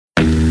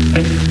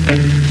Back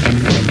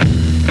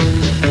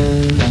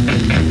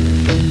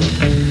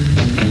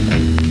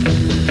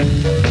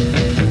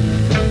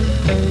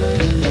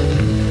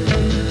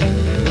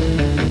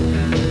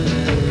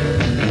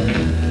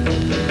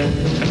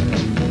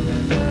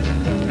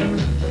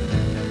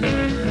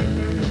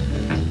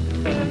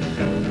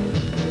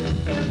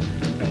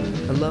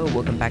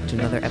to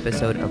another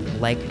episode of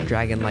Like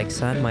Dragon Like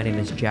Son. My name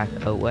is Jack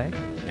Otway.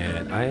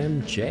 And I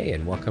am Jay,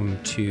 and welcome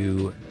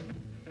to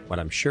what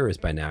I'm sure is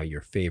by now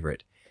your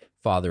favorite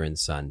father and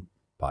son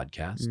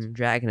podcast.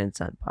 Dragon and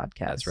Son podcast.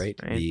 That's right.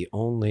 The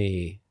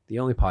only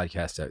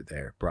podcast out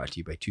there brought to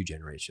you by two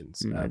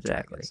generations of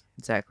dragons.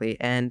 Exactly.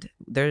 And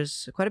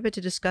there's quite a bit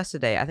to discuss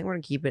today. I think we're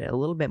going to keep it a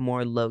little bit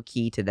more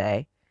low-key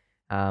today.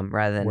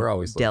 Rather than we're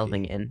always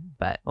delving in,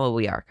 but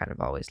we are kind of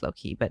always low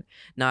key, but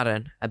not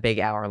a big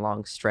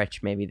hour-long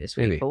stretch maybe this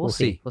week. But we'll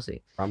see. We'll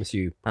see. Promise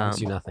you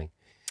nothing.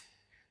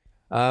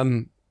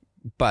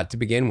 But to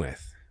begin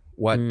with,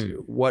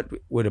 what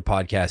would a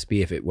podcast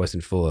be if it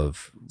wasn't full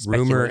of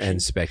rumor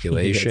and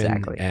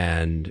speculation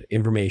and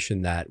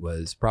information that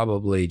was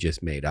probably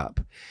just made up?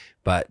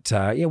 But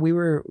we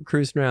were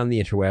cruising around the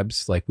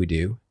interwebs like we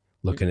do,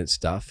 looking at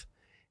stuff,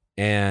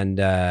 and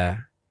I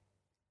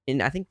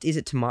think, is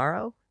it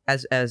tomorrow?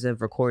 As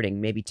of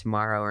recording, maybe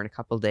tomorrow or in a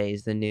couple of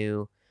days, the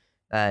new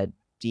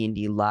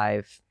D&D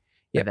live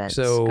events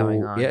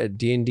going on. Yeah,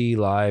 D&D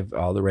live,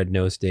 all the Red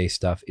Nose Day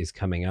stuff is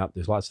coming up.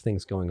 There's lots of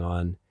things going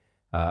on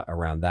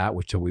around that,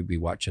 which we'll be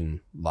watching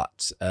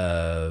lots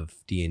of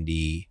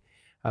D&D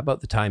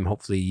about the time,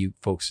 hopefully, you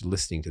folks are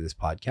listening to this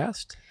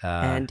podcast.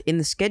 And in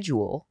the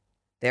schedule,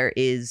 there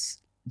is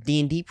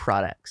D&D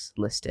products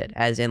listed,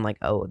 as in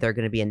they're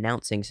going to be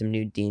announcing some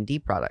new D&D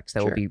products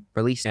that will be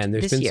released and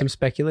there's this been year. Some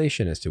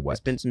speculation as to what there's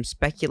been some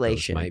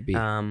speculation might be.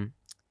 Now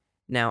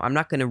I'm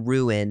not going to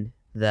ruin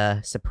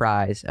the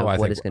surprise of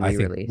what is going to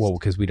be released. Well,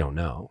 because we don't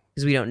know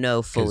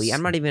fully.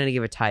 I'm not even going to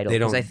give a title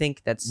because I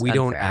think that's we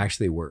unfair. Don't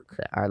actually work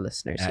our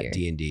listeners at here.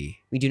 D&D.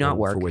 We do not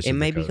work. It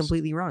may be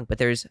completely wrong, but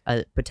there's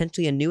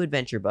potentially a new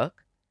adventure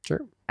book,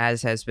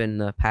 as has been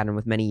the pattern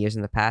with many years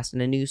in the past,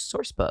 and a new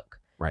source book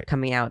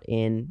coming out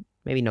in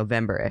maybe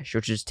November-ish,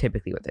 which is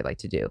typically what they like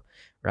to do,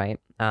 right?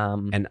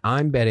 And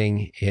I'm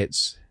betting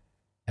it's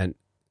a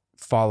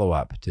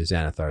follow-up to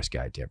Xanathar's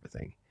Guide to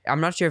Everything. I'm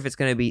not sure if it's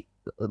going to be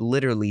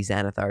literally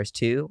Xanathar's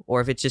 2,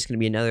 or if it's just going to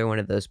be another one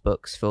of those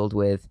books filled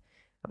with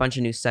a bunch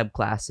of new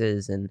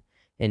subclasses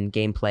and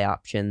gameplay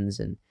options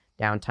and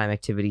downtime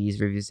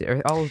activities, reviews,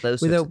 or all of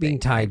those without being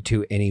tied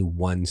to any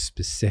one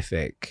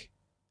specific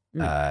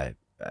world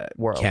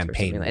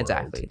campaign world.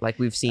 Exactly, like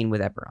we've seen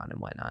with Eberron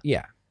and whatnot.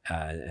 Yeah,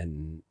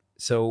 and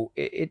so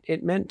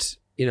it meant,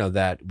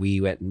 that we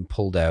went and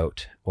pulled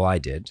out, I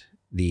did,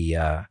 the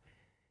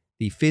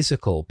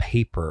physical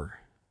paper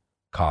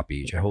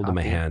copy, which I hold in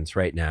my hands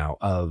right now,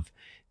 of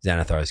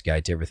Xanathar's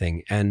Guide to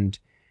Everything. And,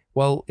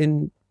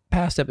 in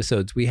past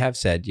episodes, we have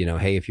said,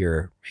 hey, if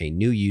you're a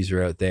new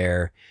user out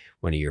there,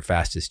 one of your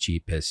fastest,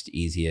 cheapest,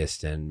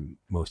 easiest, and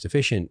most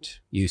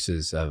efficient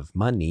uses of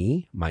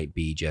money might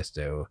be just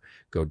to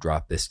go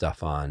drop this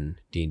stuff on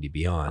D&D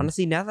Beyond.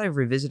 Honestly, now that I've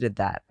revisited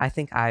that, I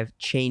think I've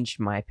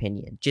changed my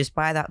opinion. Just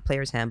buy that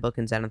Player's Handbook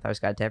and Xanathar's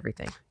Guide to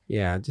Everything.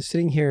 Yeah,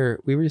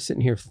 we were just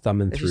sitting here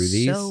thumbing through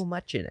these. There's so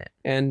much in it.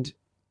 And,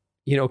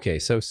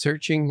 so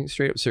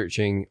straight up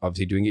searching,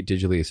 obviously doing it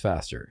digitally is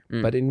faster.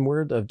 But in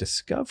World of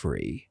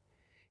Discovery,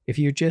 if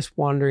you're just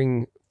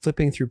wandering,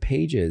 flipping through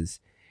pages,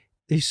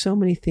 there's so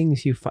many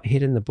things you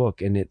hit in the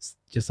book, and it's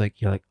just like,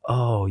 you're like,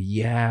 oh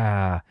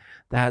yeah,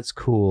 that's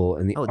cool.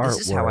 And the artwork, this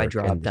is how I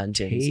draw up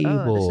dungeons.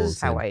 This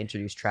is how I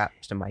introduce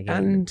traps to my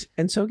game.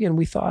 And so again,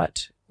 we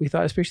thought,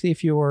 especially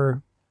if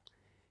you're,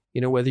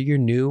 whether you're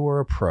new or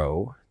a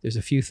pro, there's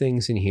a few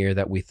things in here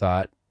that we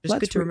thought, just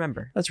good to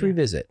remember. Let's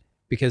revisit,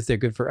 because they're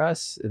good for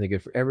us and they're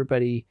good for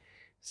everybody.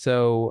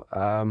 So,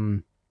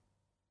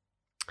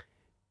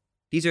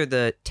 these are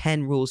the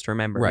 10 rules to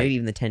remember, maybe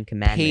even the 10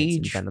 commandments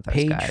in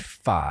Xanathar's Guide. Page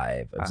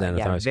 5 of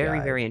Xanathar's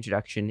Guide. Very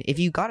introduction. If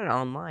you got it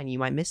online, you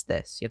might miss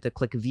this. You have to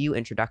click View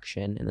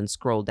Introduction and then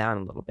scroll down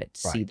a little bit to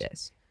see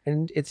this.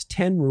 And it's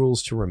 10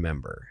 rules to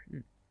remember.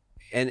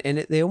 And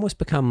they almost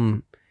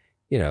become,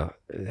 a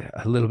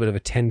little bit of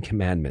a 10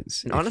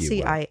 commandments. And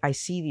honestly, I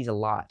see these a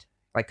lot.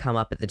 Come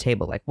up at the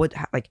table.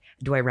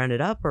 Do I round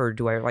it up, or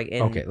do I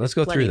okay, let's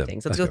go through them.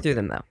 Let's go through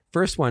them though.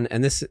 First one,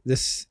 and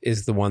this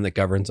is the one that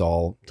governs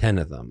all 10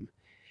 of them.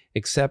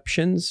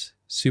 Exceptions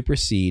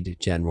supersede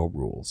general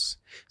rules.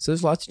 So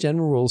there's lots of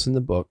general rules in the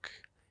book,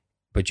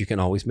 but you can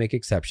always make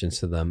exceptions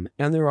to them.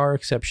 And there are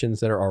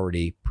exceptions that are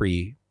already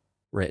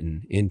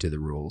pre-written into the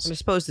rules. And I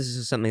suppose this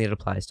is something that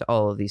applies to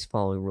all of these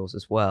following rules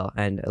as well.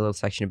 And a little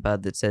section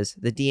above that says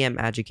the DM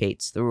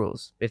adjudicates the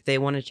rules. If they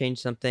want to change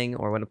something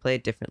or want to play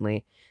it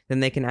differently,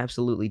 then they can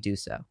absolutely do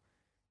so.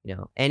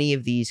 Any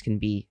of these can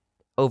be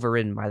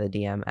overridden by the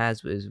DM,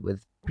 as is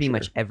with pretty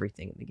much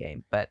everything in the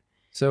game. But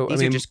so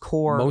these are just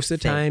core. Most of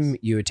the things. time,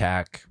 you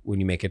attack when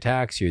you make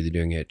attacks. You're either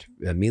doing it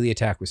a melee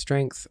attack with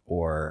strength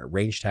or a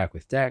ranged attack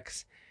with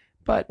dex.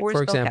 But or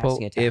for example,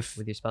 with your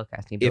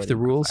spellcasting ability if the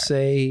rules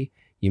say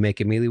You make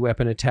a melee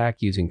weapon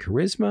attack using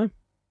charisma,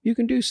 you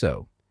can do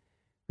so,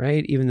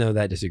 right? Even though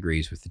that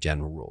disagrees with the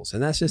general rules.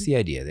 And that's just the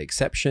idea. The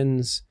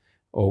exceptions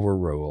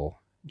overrule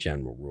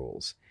general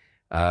rules.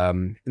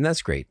 And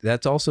that's great.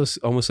 That's also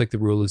almost like the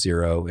rule of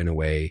zero in a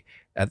way.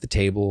 At the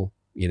table,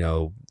 you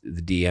know,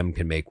 the DM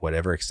can make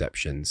whatever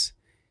exceptions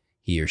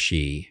he or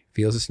she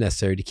feels it's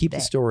necessary to keep the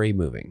story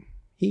moving.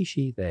 He,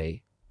 she,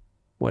 they,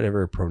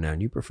 whatever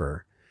pronoun you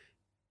prefer.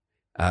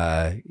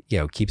 You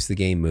know, keeps the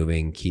game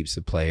moving, keeps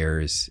the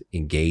players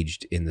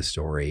engaged in the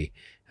story,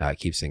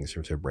 keeps things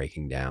from sort of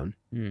breaking down.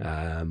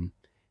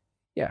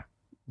 Yeah,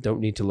 don't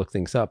need to look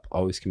things up.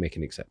 Always can make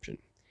an exception.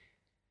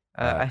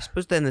 I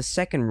suppose then the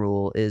second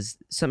rule is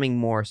something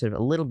more sort of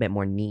a little bit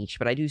more niche,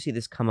 but I do see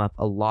this come up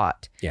a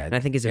lot. Yeah, and I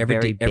think it's a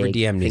very big every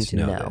DM thing needs to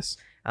to know. this.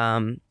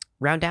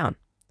 Round down.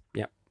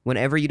 Yeah.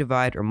 Whenever you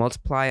divide or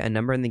multiply a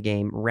number in the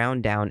game,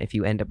 round down if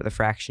you end up with a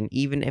fraction,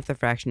 even if the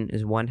fraction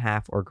is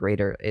 1/2 or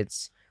greater.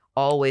 It's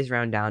always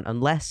round down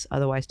unless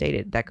otherwise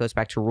stated. That goes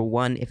back to rule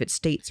 1. If it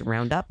states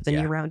round up, then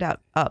you round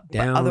up. Down,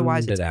 but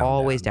otherwise it's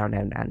always down.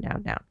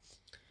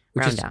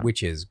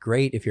 Which is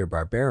great if you're a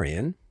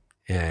barbarian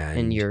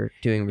and you're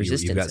doing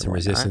resistance. You've got some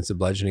resistance to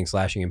bludgeoning,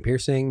 slashing, and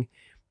piercing.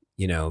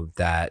 You know,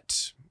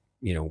 that,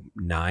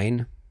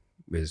 9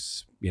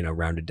 is,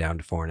 rounded down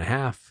to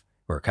 4.5,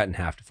 or cut in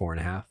half to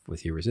 4.5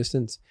 with your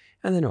resistance,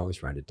 and then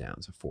always rounded down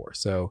to 4.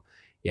 So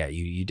yeah,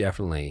 you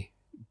definitely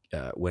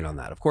win on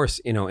that. Of course,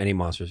 any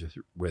monsters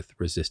with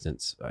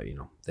resistance,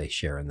 they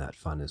share in that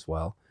fun as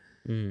well.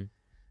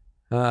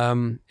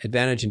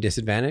 Advantage and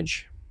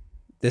disadvantage.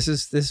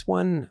 This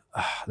one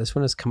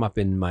has come up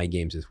in my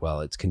games as well.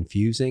 It's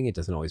confusing. It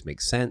doesn't always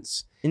make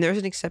sense. And there's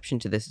an exception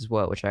to this as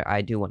well, which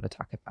I do want to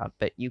talk about,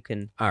 but you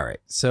can... All right.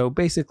 So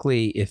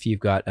basically, if you've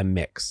got a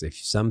mix, if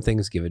some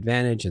things give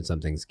advantage and some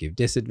things give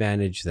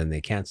disadvantage, then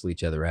they cancel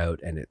each other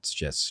out and it's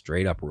just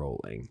straight up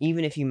rolling.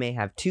 Even if you may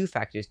have 2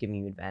 factors giving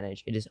you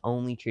advantage, it is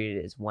only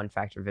treated as 1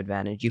 factor of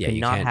advantage. You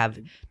cannot have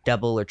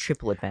double or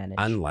triple advantage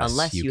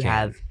unless you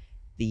have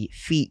the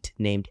feat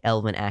named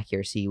Elven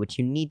Accuracy, which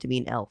you need to be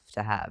an elf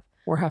to have.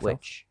 Or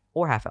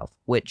half elf,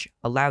 which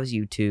allows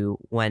you to,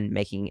 when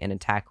making an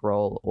attack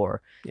roll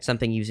or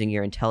something using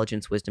your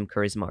intelligence, wisdom,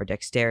 charisma, or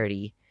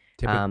dexterity.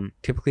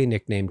 Typically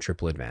nicknamed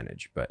triple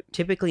advantage, but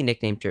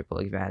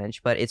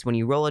it's when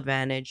you roll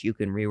advantage, you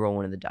can re-roll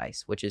one of the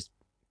dice, which is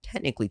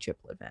technically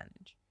triple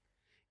advantage.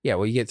 Yeah,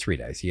 well, you get 3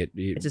 dice.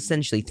 It's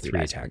essentially 3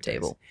 dice on the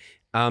table.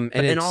 And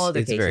in all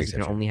other cases, you can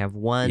exceptional. only have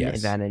 1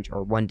 advantage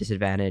or 1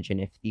 disadvantage,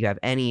 and if you have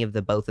any of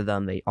both of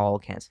them, they all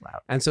cancel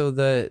out. And so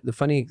the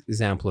funny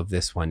example of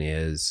this one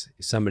is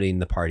somebody in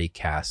the party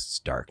casts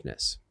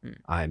darkness.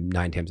 I'm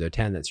 9 times out of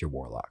 10, that's your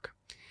warlock,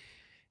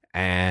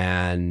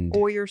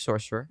 or your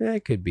sorcerer.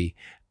 It could be.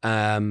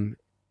 And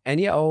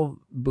all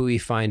buoy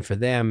fine for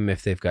them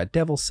if they've got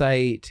devil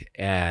sight,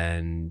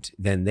 and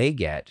then they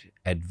get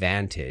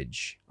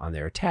advantage on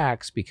their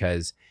attacks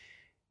because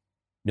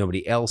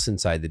nobody else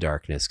inside the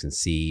darkness can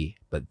see,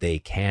 but they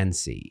can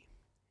see.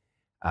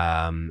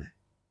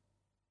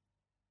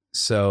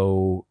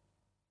 So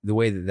the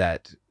way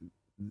that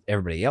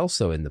everybody else,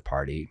 though, in the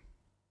party,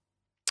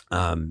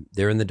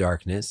 they're in the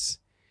darkness.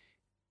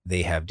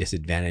 They have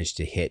disadvantage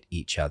to hit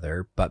each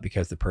other, but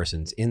because the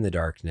person's in the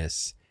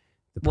darkness,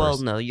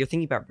 no, you're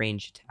thinking about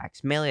ranged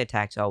attacks. Melee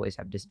attacks always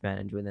have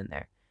disadvantage within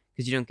there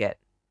because you don't get,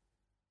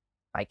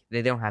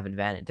 they don't have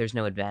advantage. There's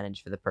no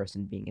advantage for the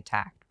person being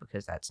attacked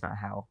because that's not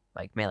how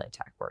melee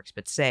attack works.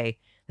 But say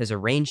there's a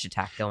ranged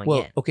attack going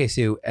in. Okay,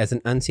 so as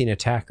an unseen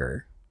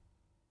attacker,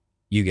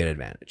 you get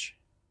advantage.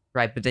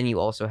 Right, but then you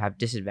also have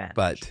disadvantage.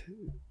 But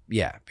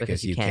yeah,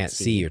 because you can't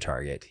see your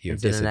target, you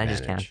have disadvantage.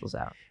 Then that just cancels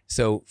out.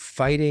 So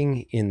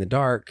fighting in the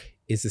dark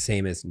is the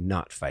same as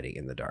not fighting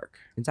in the dark.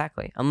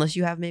 Exactly, unless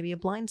you have maybe a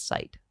blind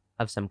sight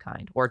of some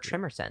kind, or a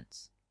tremor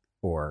sense,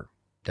 or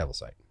devil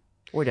sight.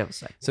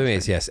 So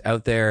anyways, yes,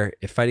 out there,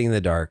 if fighting in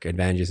the dark,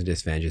 advantages and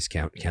disadvantages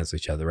cancel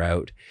each other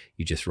out.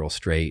 You just roll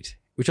straight,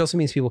 which also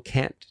means people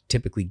can't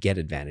typically get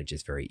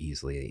advantages very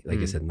easily. Like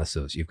I said, unless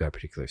you've got a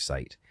particular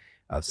sight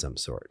of some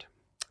sort.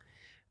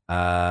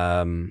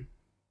 So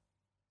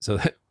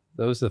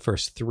those are the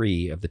first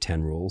 3 of the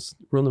 10 rules.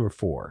 Rule number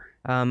 4.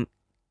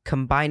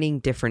 Combining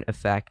different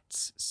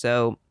effects.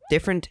 So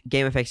different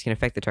game effects can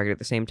affect the target at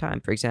the same time.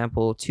 For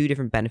example, 2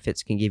 different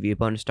benefits can give you a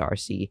bonus to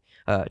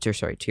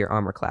to your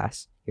armor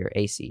class, your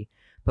AC.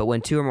 But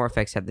when 2 or more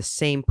effects have the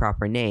same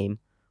proper name,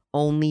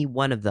 only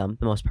one of them,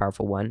 the most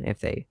powerful one,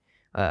 if the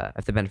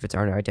benefits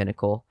aren't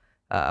identical,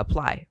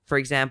 apply. For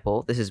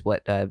example, this is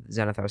what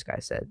Xanathar's guy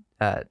says: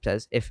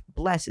 if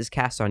Bless is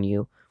cast on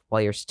you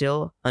while you're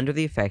still under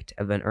the effect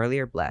of an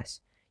earlier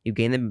Bless, you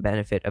gain the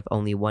benefit of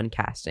only 1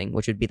 casting,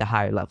 which would be the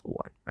higher level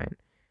one, right?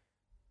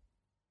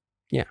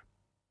 Yeah.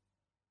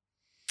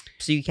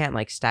 So you can't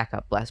stack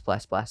up bless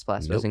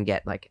Nope. and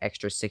get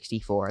extra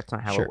 64. That's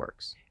not how it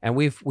works. And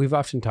we've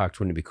often talked,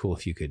 wouldn't it be cool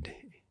if you could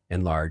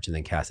enlarge and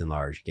then cast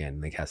enlarge again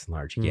and then cast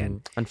enlarge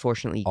again?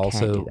 Unfortunately, you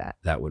can't do that.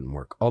 That wouldn't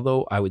work.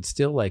 Although I would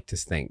still like to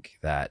think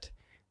that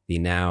the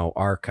now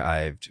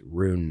archived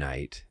Rune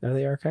Knight, are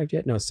they archived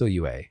yet? No, it's still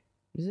UA.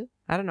 Is it?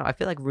 I don't know. I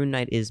feel like Rune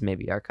Knight is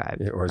maybe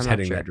archived. or is I'm not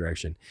heading sure. that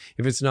direction.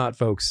 If it's not,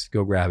 folks,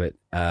 go grab it.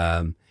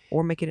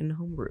 Or make it in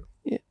homebrew.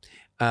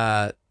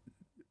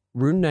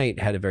 Rune Knight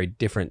had a very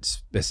different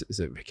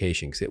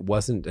specification because it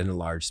wasn't an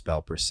enlarged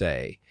spell per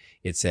se.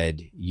 It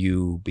said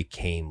you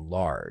became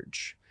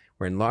large,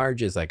 where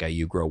enlarge is like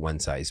you grow one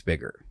size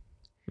bigger.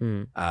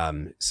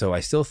 So I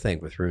still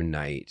think with Rune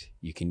Knight,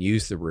 you can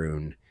use the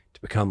rune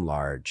to become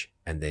large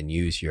and then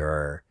use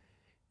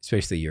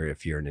especially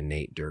if you're an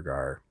innate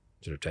Durgar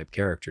sort of type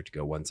character, to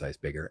go one size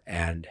bigger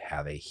and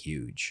have a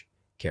huge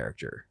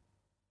character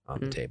on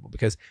the table.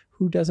 Because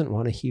who doesn't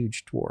want a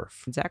huge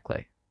dwarf?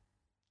 Exactly.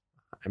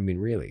 I mean,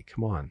 really,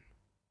 come on.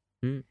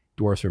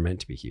 Dwarfs are meant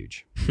to be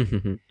huge.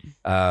 Exactly.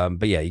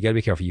 But yeah, you got to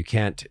be careful. You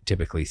can't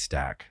typically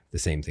stack the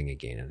same thing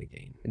again and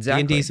again.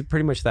 D&D is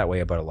pretty much that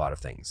way about a lot of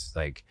things.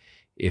 Like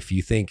if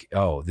you think,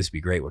 oh, this would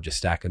be great, we'll just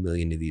stack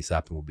 1,000,000 of these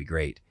up and we'll be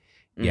great.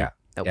 Yeah,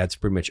 Nope. That's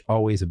pretty much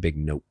always a big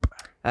nope.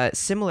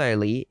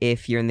 Similarly,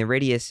 if you're in the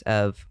radius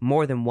of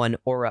more than one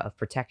aura of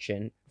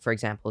protection, for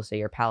example, say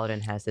your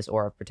paladin has this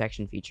aura of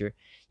protection feature,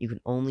 you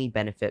can only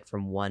benefit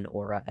from one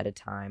aura at a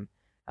time.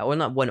 Well,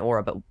 not one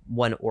aura, but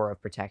one aura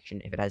of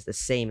protection if it has the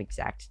same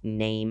exact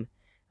name.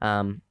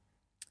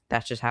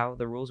 That's just how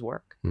the rules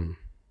work.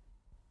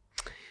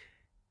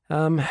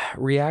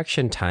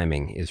 Reaction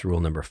timing is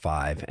rule number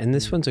 5. And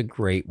this one's a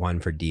great one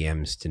for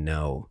DMs to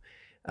know.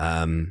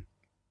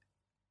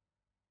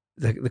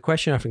 The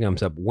question often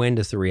comes up, when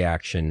does the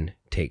reaction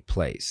take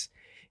place?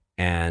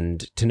 And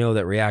to know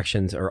that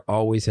reactions are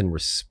always in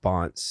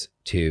response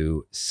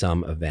to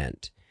some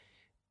event.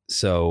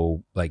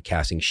 So like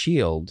casting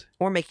shield.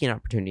 Or making an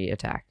opportunity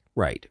attack.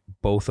 Right.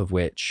 Both of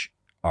which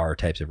are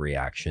types of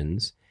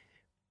reactions.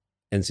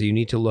 And so you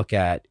need to look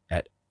at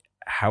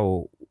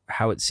how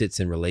it sits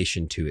in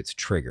relation to its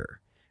trigger,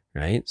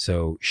 right?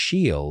 So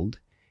shield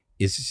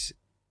is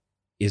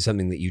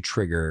something that you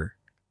trigger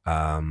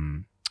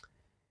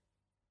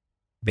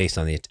based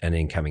on an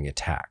incoming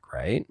attack,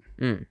 right?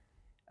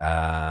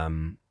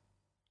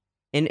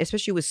 And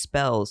especially with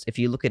spells, if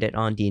you look at it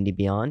on D&D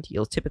Beyond,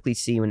 you'll typically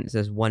see when it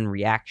says one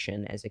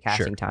reaction as a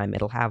casting time,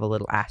 it'll have a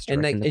little asterisk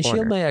in the and corner.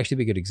 shield might actually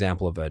be a good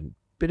example of a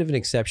bit of an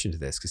exception to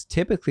this, because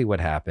typically what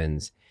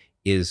happens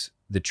is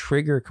the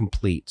trigger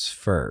completes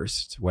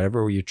first,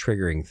 whatever your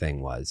triggering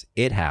thing was,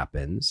 it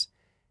happens,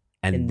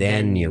 and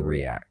then your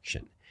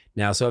reaction.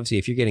 Now, so obviously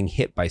if you're getting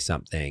hit by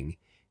something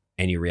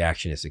and your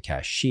reaction is to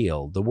cast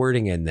shield, the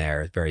wording in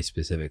there very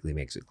specifically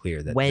makes it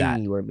clear that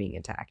when you are being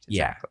attacked.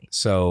 Exactly. Yeah.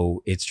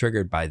 So it's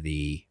triggered by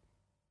the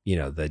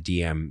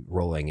DM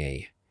rolling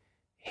a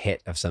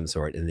hit of some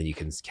sort, and then you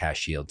can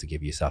cast shield to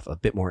give yourself a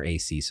bit more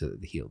AC so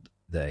that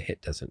the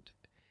hit doesn't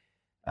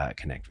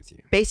connect with you.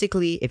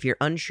 Basically, if you're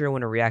unsure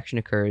when a reaction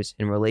occurs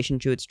in relation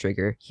to its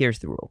trigger, here's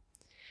the rule.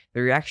 The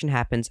reaction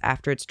happens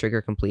after its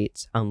trigger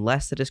completes,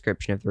 unless the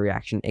description of the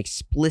reaction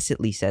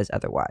explicitly says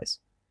otherwise.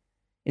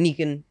 And you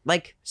can,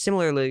 like,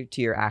 similarly to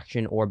your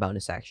action or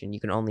bonus action, you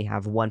can only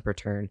have one per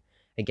turn,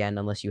 again,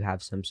 unless you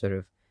have some sort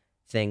of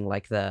thing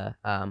like the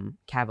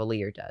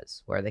Cavalier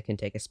does, where they can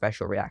take a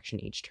special reaction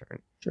each turn.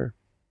 Sure.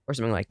 Or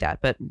something like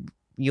that. But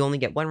you only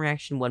get one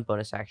reaction, one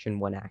bonus action,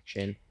 one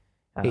action.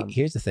 Hey,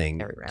 here's the thing.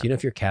 Do every round. you know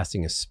if you're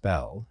casting a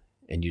spell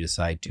and you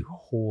decide to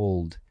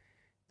hold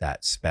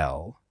that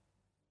spell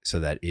so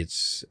that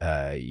it's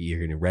you're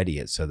going to ready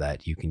it so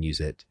that you can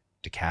use it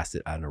to cast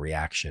it on a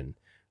reaction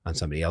on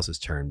somebody else's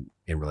turn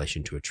in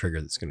relation to a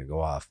trigger that's going to go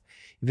off.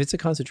 If it's a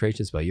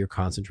concentration spell, you're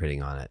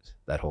concentrating on it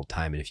that whole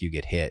time, and if you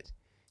get hit,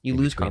 you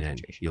lose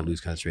concentration. You'll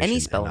lose concentration. Any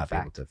spell, and in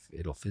fact.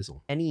 It'll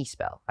fizzle. Any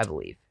spell, I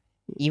believe.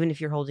 Even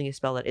if you're holding a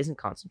spell that isn't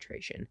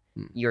concentration,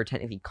 you're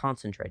technically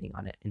concentrating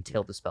on it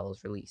until the spell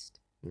is released.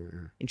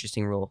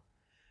 Interesting rule.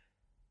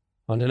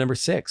 On to number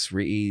 6,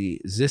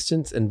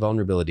 resistance and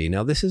vulnerability.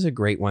 Now, this is a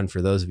great one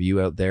for those of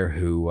you out there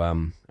who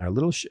are a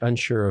little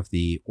unsure of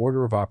the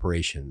order of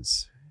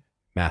operations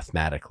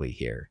mathematically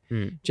here.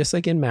 Just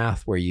like in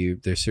math, where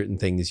there's certain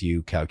things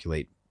you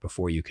calculate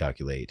before you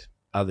calculate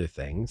other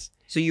things.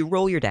 So you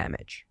roll your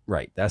damage.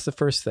 Right. That's the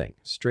first thing.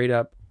 Straight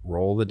up,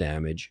 roll the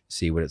damage,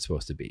 see what it's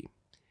supposed to be.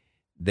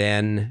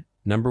 Then,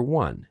 number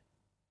 1,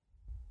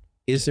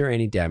 is there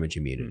any damage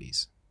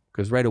immunities?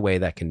 Because right away,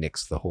 that can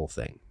nix the whole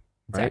thing.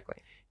 Right?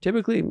 Exactly.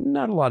 Typically,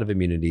 not a lot of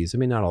immunities. I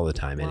mean, not all the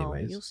time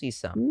anyways. You'll see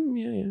some.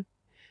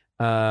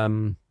 Yeah.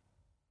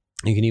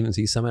 You can even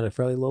see some at a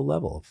fairly low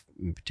level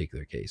in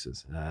particular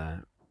cases.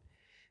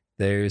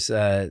 There's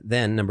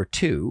then number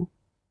 2,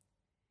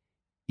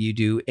 you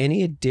do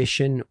any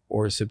addition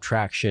or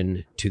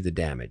subtraction to the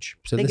damage.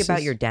 So think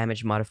about your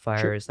damage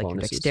modifiers, like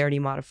bonuses. your dexterity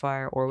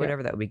modifier, or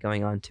whatever that would be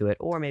going on to it,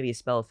 or maybe a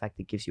spell effect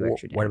that gives you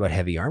extra damage. What about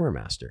Heavy Armor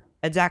Master?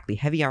 Exactly.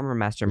 Heavy Armor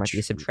Master might be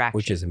a subtraction.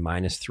 Which is a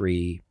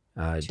 -3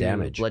 to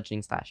damage.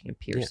 Bludgeoning, slashing, and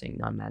piercing,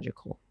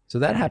 non-magical. So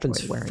that happens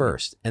damage while wearing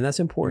first. And that's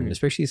important,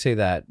 especially say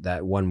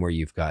that one where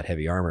you've got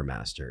Heavy Armor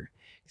Master.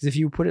 Because if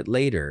you put it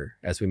later,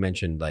 as we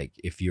mentioned, like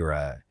if you're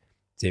a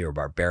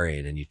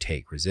barbarian and you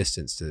take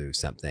resistance to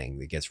something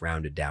that gets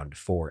rounded down to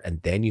 4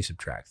 and then you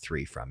subtract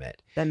 3 from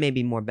it. That may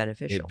be more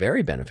beneficial.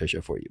 Very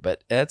beneficial for you,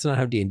 but that's not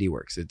how D&D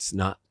works. It's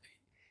not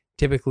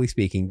typically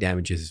speaking,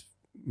 damage is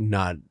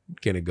not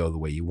going to go the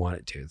way you want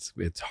it to.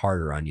 It's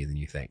harder on you than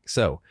you think.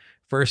 So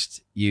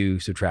first you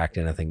subtract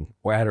anything,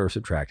 or add or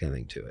subtract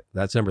anything to it.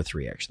 That's number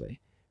 3, actually.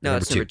 No,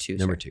 that's number 2.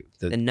 Number sorry.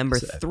 2. And number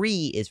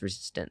 3 is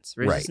resistance.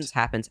 Resistance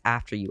happens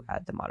after you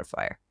add the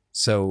modifier.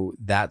 So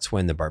that's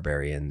when the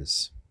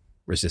barbarian's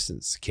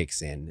resistance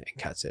kicks in and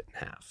cuts it in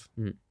half.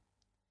 Mhm.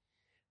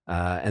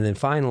 And then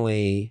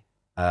finally,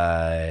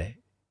 if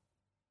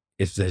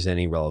there's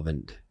any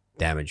relevant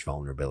damage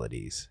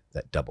vulnerabilities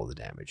that double the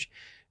damage.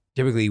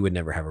 Typically, you would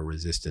never have a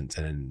resistance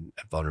and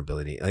a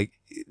vulnerability. Like,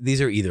 these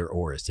are either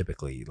ors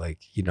typically. Like,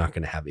 you're not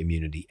going to have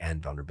immunity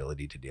and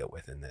vulnerability to deal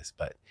with in this,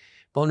 but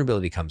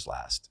vulnerability comes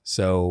last.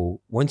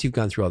 So once you've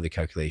gone through all the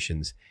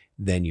calculations,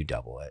 then you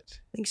double it.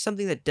 I think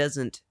something that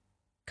doesn't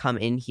come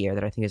in here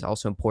that I think is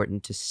also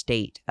important to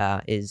state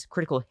is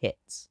critical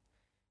hits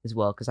as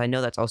well, because I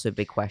know that's also a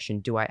big question.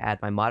 Do I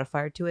add my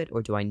modifier to it,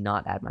 or do I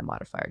not add my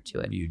modifier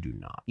to it? You do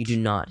not. You do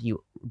not.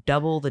 You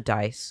double the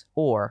dice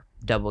or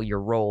double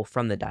your roll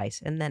from the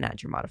dice and then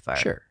add your modifier.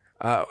 Sure.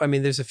 I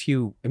mean, there's a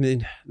few. I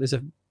mean,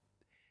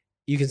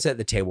 you can set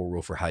the table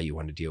rule for how you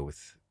want to deal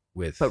with.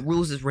 But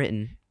rules is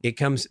written. It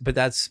comes, but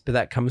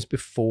that comes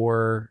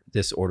before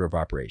this order of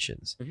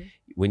operations. Mm-hmm.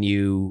 When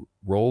you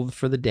roll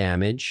for the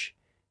damage,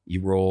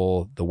 you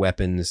roll the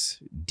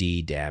weapon's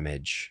D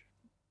damage.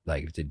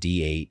 Like if it's a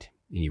D8,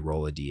 and you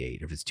roll a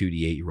D8. If it's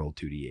 2D8, you roll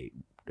 2D8,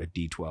 a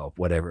D12,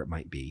 whatever it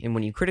might be. And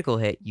when you critical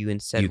hit, you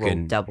instead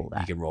roll double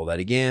that. You can roll that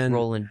again.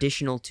 Roll an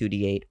additional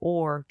 2D8,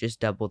 or just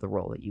double the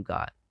roll that you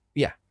got.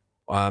 Yeah.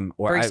 Or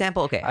for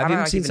example, I've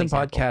even seen some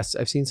podcasts.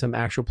 I've seen some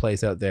actual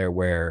plays out there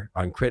where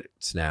on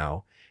crits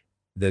now,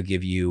 they'll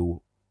give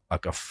you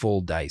like a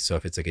full dice. So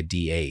if it's like a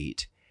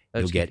D8,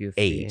 you'll get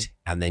 8,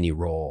 and then you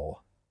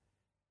roll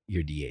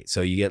your D8.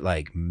 So you get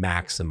like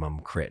maximum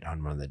crit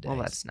on one of the dice.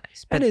 Well, that's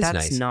nice. But that's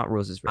nice. Not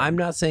rules is written. I'm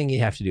not saying you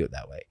have to do it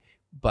that way,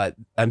 but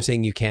I'm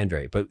saying you can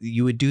vary. But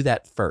you would do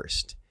that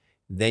first.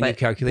 Then you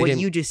calculate. What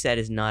you just said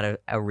is not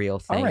a real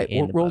thing. All right,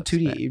 roll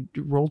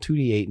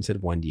 2D8 instead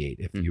of 1D8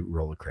 if you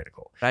roll a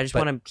critical. But I just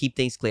want to keep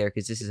things clear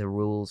because this is a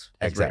rules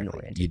exactly.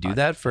 oriented. You do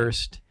that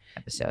first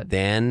episode.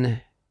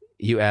 Then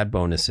you add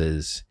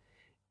bonuses.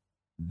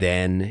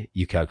 Then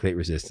you calculate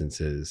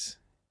resistances,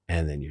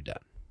 and then you're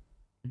done.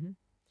 Mm-hmm.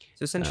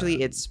 So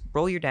essentially, it's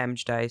roll your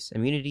damage dice,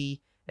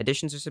 immunity,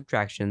 additions or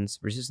subtractions,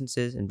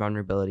 resistances, and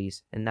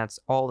vulnerabilities, and that's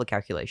all the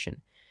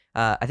calculation.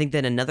 I think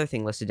then another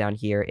thing listed down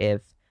here,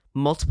 if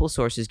multiple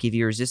sources give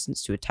you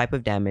resistance to a type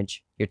of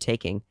damage you're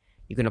taking,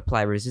 you can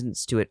apply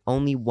resistance to it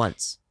only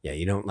once. Yeah,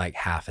 you don't like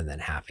half and then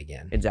half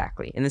again.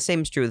 Exactly. And the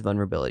same is true with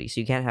vulnerability.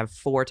 So you can't have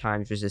 4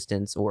 times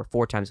resistance or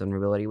 4 times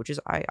vulnerability, which is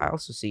I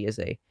also see as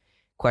a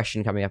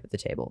question coming up at the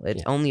table.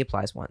 It only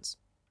applies once.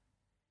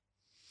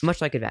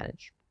 Much like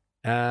advantage.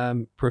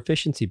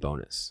 Proficiency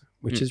bonus,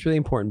 which is really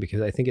important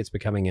because I think it's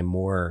becoming a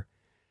more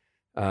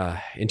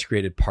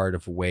integrated part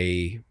of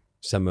way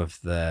some of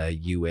the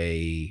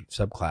UA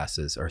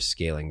subclasses are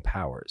scaling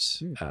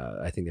powers.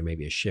 I think there may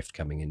be a shift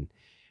coming in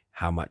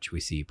how much we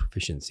see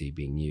proficiency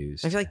being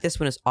used. I feel like this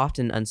one is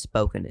often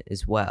unspoken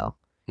as well.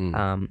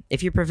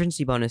 If your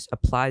proficiency bonus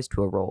applies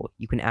to a roll,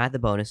 you can add the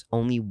bonus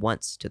only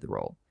once to the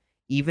roll,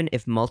 even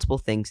if multiple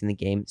things in the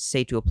game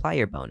say to apply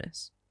your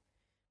bonus.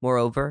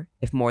 Moreover,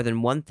 if more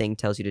than one thing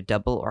tells you to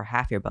double or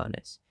half your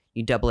bonus,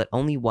 you double it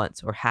only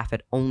once or half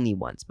it only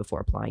once before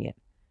applying it.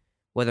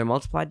 Whether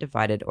multiplied,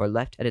 divided, or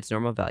left at its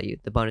normal value,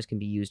 the bonus can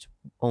be used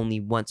only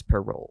once per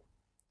roll.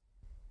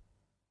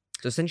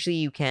 So essentially,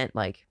 you can't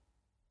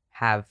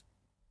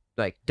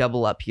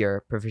double up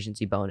your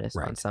proficiency bonus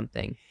on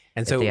something.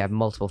 And so if they have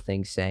multiple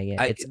things saying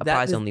it. It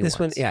applies only once.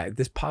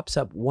 This pops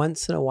up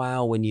once in a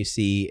while when you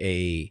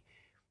see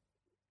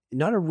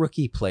not a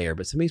rookie player,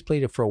 but somebody's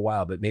played it for a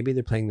while, but maybe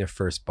they're playing their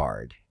first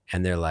bard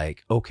and they're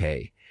like,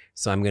 okay,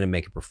 so I'm going to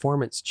make a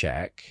performance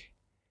check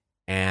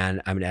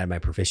and I'm going to add my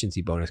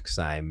proficiency bonus because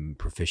I'm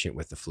proficient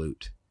with the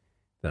flute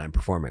that I'm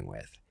performing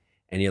with.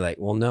 And you're like,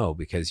 well, no,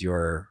 because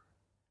your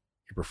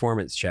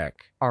performance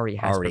check already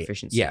has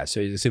proficiency. Yeah, so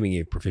assuming you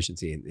have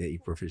proficiency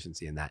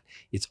in that,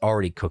 it's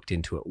already cooked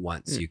into it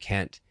once. You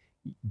can't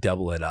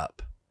double it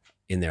up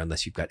in there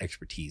unless you've got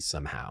expertise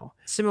somehow.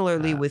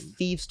 Similarly with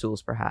thieves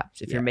tools,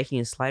 perhaps, if you're making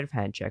a sleight of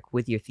hand check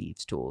with your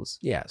thieves tools.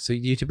 Yeah, so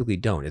you typically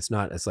don't. It's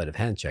not a sleight of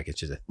hand check. It's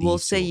just a thieves Well,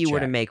 say you check. were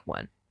to make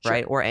one, Sure.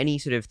 right? Or any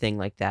sort of thing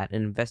like that,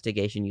 an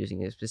investigation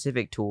using a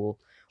specific tool,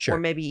 Sure. or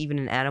maybe even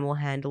an animal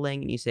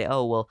handling, and you say,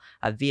 oh, well,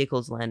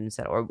 vehicles land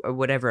instead, or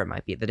whatever it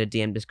might be that a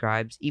DM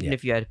describes. Even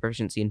if you had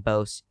proficiency in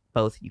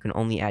both, you can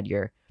only add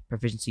your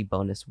proficiency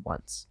bonus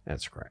once.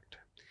 That's correct.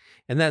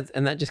 And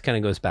that just kind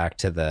of goes back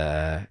to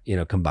the,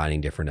 combining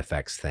different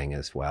effects thing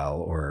as well,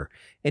 or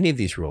any of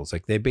these rules.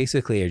 Like they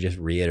basically are just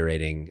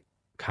reiterating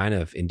kind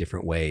of in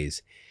different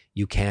ways.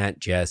 You can't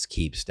just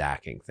keep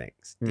stacking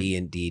things.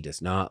 D&D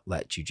does not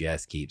let you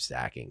just keep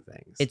stacking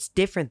things. It's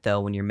different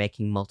though when you're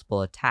making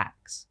multiple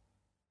attacks.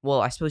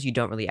 Well, I suppose you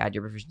don't really add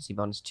your proficiency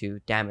bonus to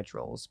damage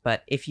rolls,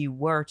 but if you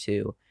were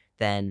to,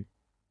 then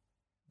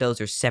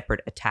those are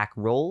separate attack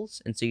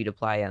rolls, and so you'd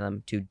apply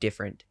them to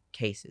different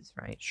cases,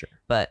 right? Sure.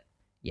 But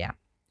yeah.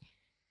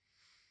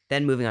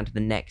 Then moving on to the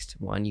next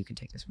one, you can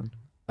take this one.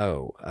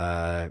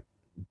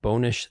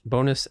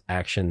 Bonus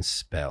action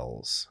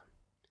spells.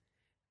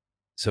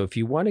 So if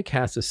you want to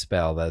cast a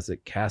spell that has a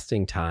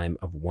casting time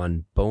of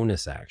 1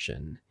 bonus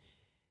action,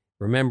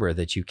 remember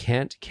that you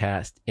can't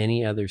cast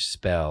any other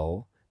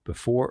spell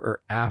before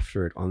or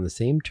after it on the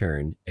same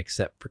turn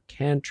except for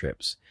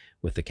cantrips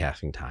with the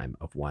casting time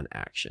of 1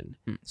 action.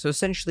 So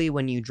essentially,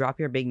 when you drop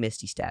your big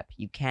Misty Step,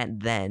 you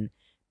can't then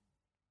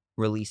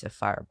release a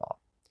fireball.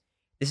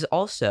 This is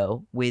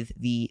also with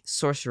the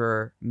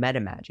Sorcerer meta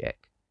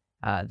magic,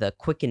 the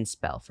Quicken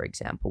spell, for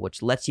example,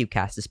 which lets you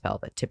cast a spell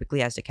that typically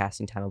has a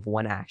casting time of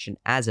 1 action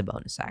as a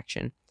bonus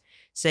action.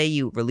 Say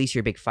you release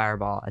your big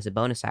fireball as a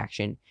bonus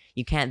action,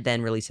 you can't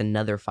then release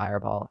another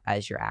fireball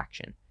as your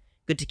action.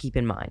 Good to keep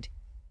in mind.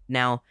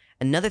 Now,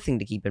 another thing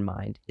to keep in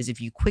mind is if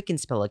you Quicken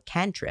spell a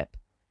cantrip,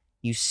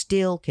 you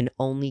still can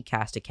only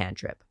cast a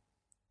cantrip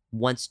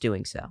once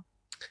doing so.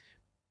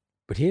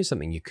 But here's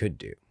something you could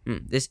do.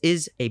 This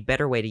is a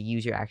better way to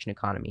use your action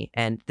economy,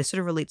 and this sort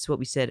of relates to what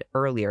we said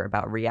earlier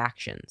about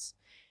reactions.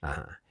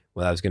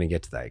 Well, I was going to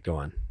get to that. Go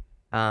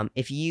on.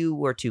 If you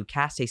were to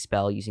cast a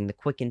spell using the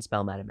Quicken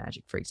spell meta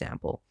magic, for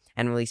example,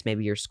 and release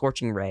maybe your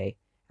Scorching Ray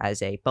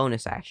as a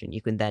bonus action,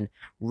 you can then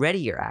ready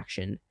your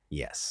action.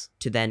 Yes.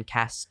 To then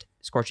cast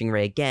Scorching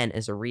Ray again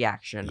as a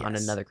reaction on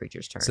another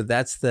creature's turn. So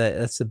that's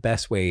the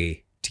best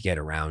way to get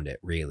around it,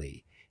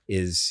 really,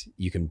 is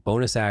you can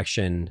bonus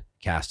action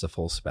cast a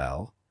full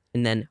spell.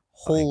 And then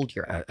hold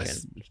your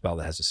action. A spell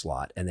that has a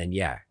slot. And then,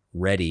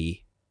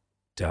 ready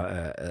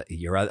to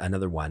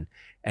another one.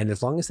 And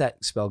as long as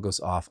that spell goes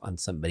off on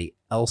somebody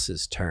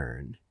else's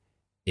turn,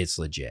 it's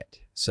legit.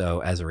 So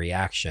as a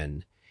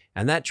reaction,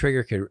 and that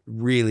trigger could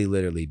really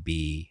literally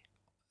be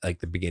like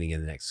the beginning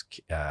of the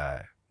next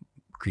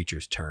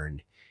creature's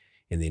turn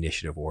in the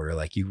initiative order.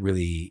 Like you can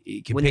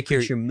when pick the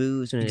creature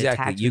moves, when it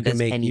exactly. attacks, You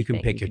can anything, you can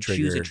pick a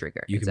trigger. Choose a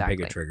trigger. You exactly.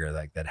 can pick a trigger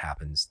like that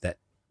happens that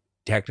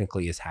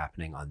technically is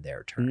happening on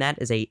their turn. And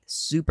that is a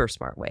super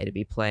smart way to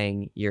be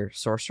playing your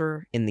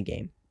sorcerer in the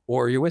game.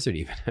 Or your wizard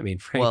even. I mean,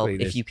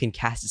 frankly, if you can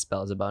cast a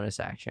spell as a bonus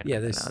action. Yeah,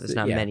 there's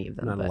not many of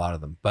them. Not a lot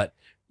of them. But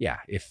yeah,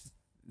 if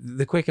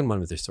the Quicken one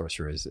with your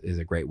sorcerer is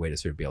a great way to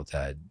sort of be able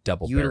to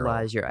double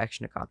utilize your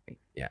action economy.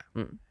 Yeah,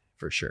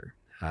 for sure.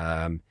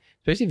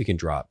 Especially if you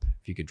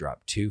could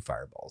drop 2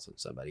 fireballs on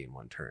somebody in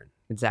one turn.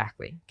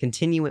 Exactly.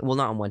 Continue it. Well,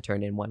 not in one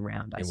turn, in one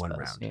round. I suppose. One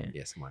round. Yeah.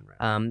 Yes, in one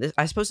round.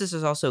 I suppose this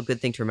is also a good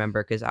thing to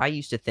remember because I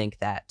used to think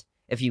that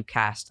if you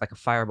cast like a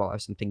fireball or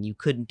something, you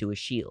couldn't do a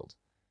shield,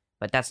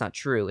 but that's not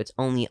true. It's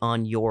only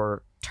on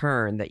your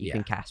turn that you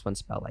can cast one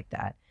spell like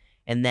that,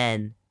 and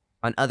then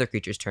on other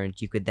creatures' turns,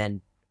 you could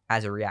then,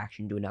 as a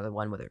reaction, do another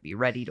one, whether it be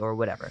readied or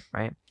whatever.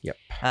 Right. Yep.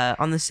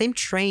 On the same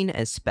train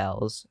as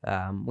spells,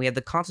 we have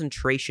the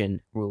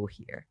concentration rule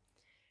here.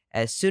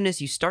 As soon as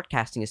you start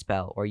casting a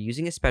spell or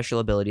using a special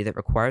ability that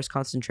requires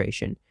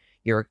concentration,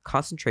 your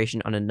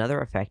concentration on another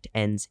effect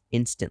ends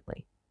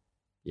instantly.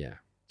 Yeah.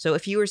 So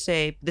if you were,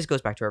 say, this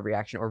goes back to our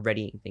reaction or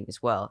readying thing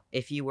as well.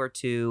 If you were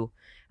to,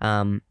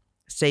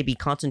 say, be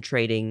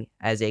concentrating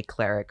as a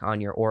cleric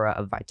on your aura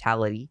of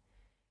vitality,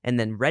 and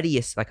then ready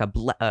like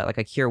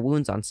a cure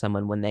wounds on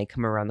someone when they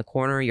come around the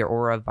corner, your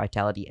aura of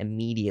vitality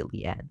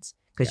immediately ends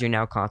because you're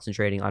now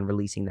concentrating on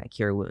releasing that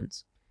cure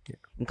wounds. Yeah.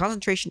 And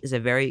concentration is a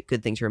very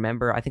good thing to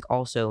remember. I think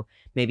also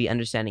maybe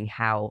understanding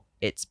how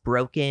it's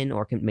broken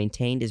or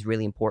maintained is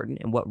really important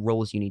and what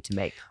roles you need to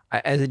make.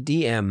 As a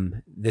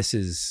DM, this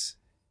is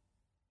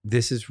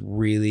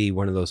really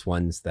one of those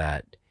ones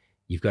that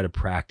you've got to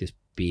practice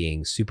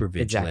being super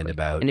vigilant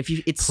about. And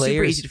it's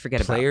super easy to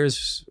forget about.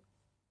 Players,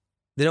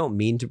 they don't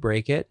mean to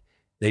break it.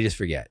 They just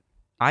forget.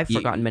 I've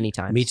forgotten many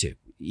times. Me too.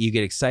 You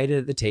get excited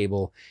at the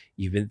table.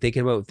 You've been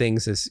thinking about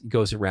things as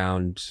goes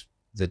around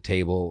the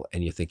table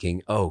and you're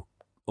thinking, oh,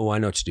 I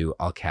know what to do.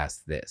 I'll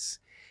cast this.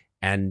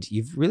 And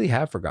you really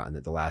have forgotten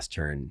that the last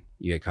turn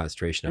you had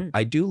concentration up.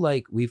 I do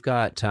like, we've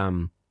got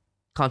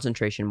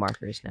concentration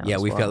markers now. Yeah,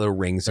 we've got little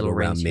rings that go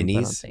around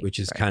minis, things, which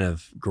is kind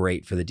of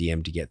great for the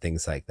DM to get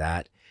things like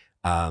that.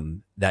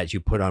 That you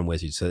put on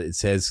wizards. So it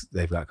says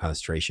they've got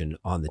concentration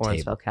on the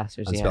table.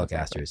 Spellcasters. On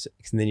spellcasters.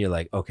 And then you're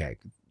like, okay,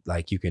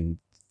 like you can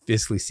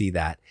physically see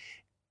that.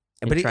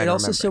 But it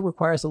also still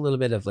requires a little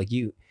bit of like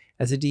you,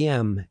 as a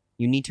DM,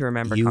 you need to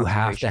remember. You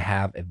have to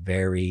have a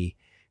very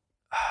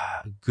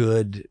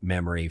good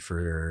memory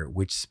for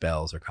which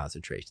spells are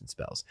concentration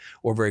spells,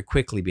 or very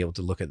quickly be able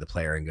to look at the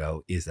player and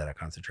go, "Is that a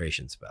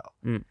concentration spell?"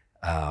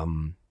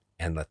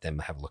 And let them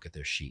have a look at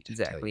their sheet.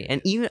 Exactly.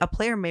 And even a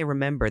player may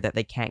remember that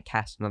they can't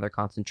cast another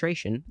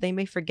concentration. They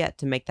may forget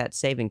to make that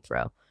saving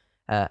throw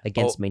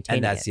against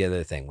maintaining. And that's the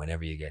other thing.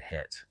 Whenever you get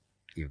hit,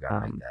 you've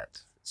got to make that.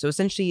 So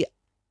essentially,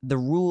 the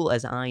rule,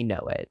 as I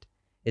know it,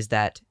 is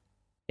that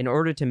in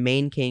order to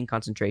maintain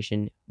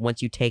concentration,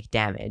 once you take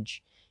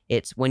damage,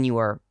 it's when you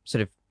are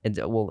sort of,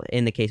 well,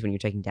 in the case when you're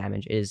taking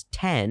damage, it is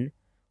 10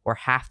 or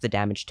half the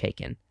damage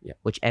taken,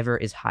 whichever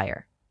is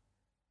higher.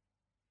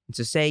 And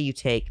so say you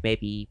take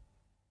maybe,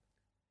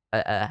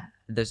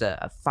 there's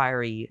a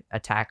fiery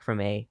attack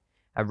from a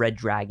red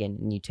dragon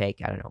and you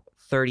take,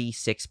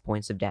 36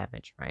 points of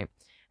damage, right?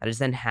 That is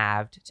then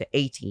halved to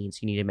 18. So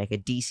you need to make a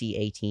DC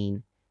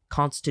 18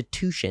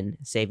 Constitution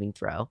saving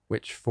throw.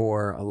 Which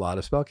for a lot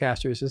of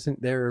spellcasters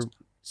isn't there.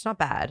 It's not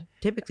bad.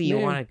 Typically, you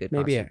want a good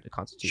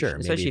Constitution, Sure,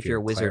 especially if you're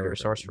a wizard or a cleric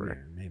sorcerer.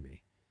 yeah,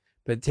 maybe.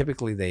 But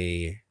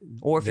typically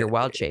Or if you're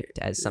wild shaped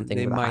as something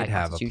they with a might high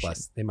have Constitution. a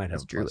plus. They might have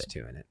as a plus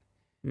druid. 2 in it.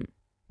 Hmm.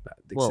 But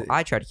Well,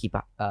 I try to keep.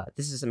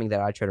 This is something that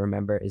I try to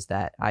remember is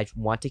that I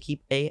want to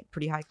keep a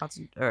pretty high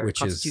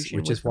Constitution.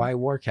 which is why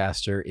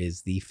Warcaster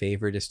is the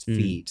favoritist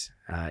feat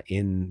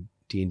in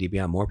D&D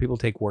Beyond. More people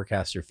take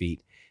Warcaster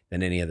feat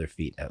than any other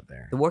feat out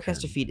there. The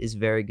Warcaster And- feat is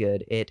very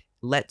good. It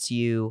lets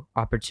you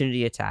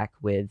opportunity attack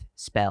with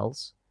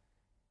spells,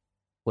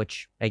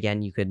 which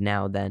again you could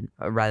now then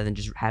rather than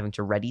just having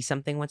to ready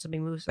something when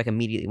something moves, like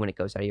immediately when it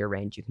goes out of your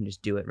range, you can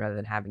just do it rather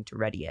than having to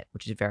ready it,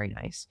 which is very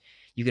nice.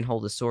 You can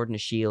hold a sword and a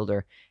shield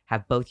or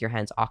have both your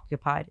hands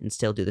occupied and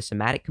still do the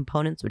somatic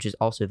components, which is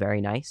also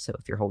very nice. So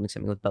if you're holding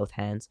something with both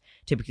hands,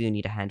 typically you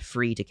need a hand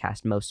free to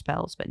cast most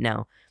spells, but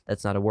now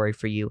that's not a worry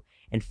for you.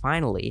 And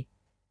finally,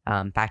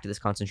 back to this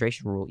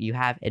concentration rule, you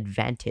have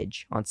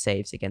advantage on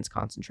saves against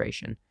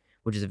concentration,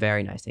 which is a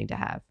very nice thing to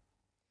have.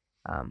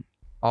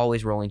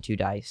 Always rolling 2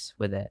 dice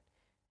with it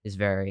is a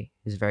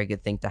very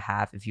good thing to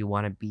have if you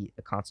want to beat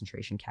a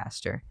concentration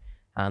caster.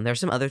 There are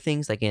some other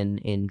things like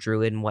in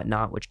Druid and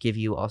whatnot, which give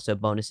you also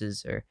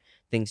bonuses or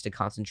things to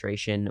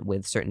concentration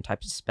with certain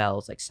types of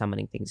spells, like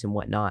summoning things and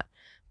whatnot.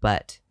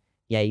 But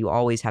yeah, you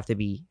always have to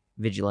be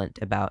vigilant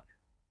about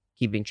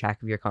keeping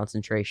track of your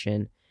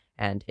concentration,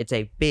 and it's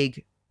a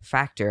big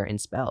factor in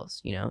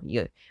spells.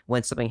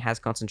 When something has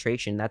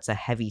concentration, that's a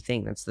heavy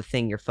thing. That's the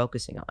thing you're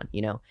focusing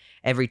on.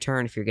 Every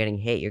turn, if you're getting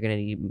hit, you're gonna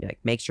need,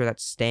 make sure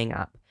that's staying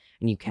up,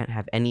 and you can't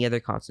have any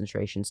other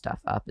concentration stuff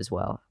up as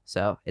well.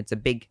 So it's a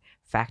big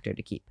factor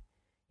to keep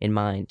in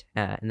mind.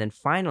 And then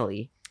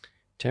finally,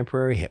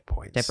 temporary hit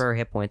points. Temporary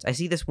hit points. I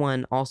see this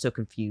one also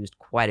confused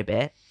quite a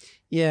bit.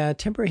 Yeah,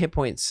 temporary hit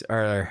points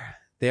are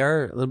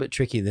a little bit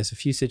tricky. There's a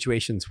few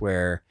situations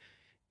where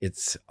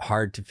it's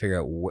hard to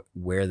figure out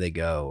where they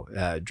go.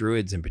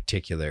 Druids in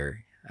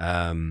particular.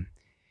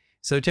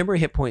 So temporary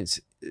hit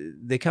points,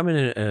 they come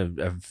in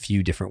a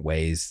few different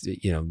ways.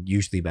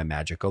 Usually by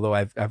magic. Although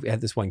I've had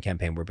this one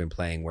campaign we've been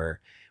playing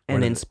where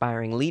an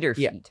inspiring leader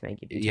feat to make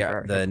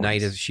it. The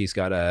knight she's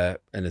got an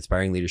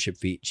inspiring leadership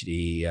feat.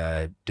 She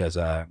does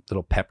a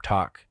little pep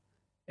talk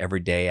every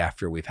day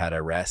after we've had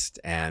a rest,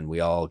 and we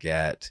all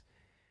get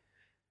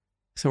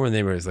somewhere in the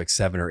neighborhood is like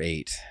 7 or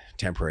 8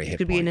 temporary hit points. It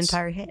could be an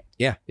entire hit.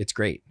 Yeah, it's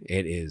great.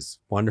 It is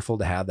wonderful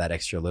to have that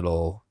extra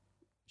little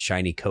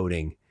shiny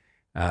coating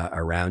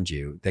around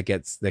you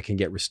that can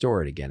get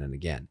restored again and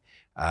again.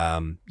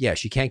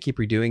 She can't keep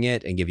redoing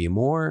it and give you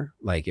more.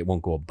 Like, it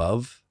won't go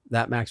above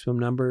that maximum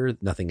number.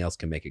 Nothing else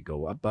can make it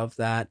go above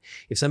that.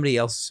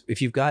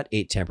 If you've got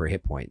 8 temporary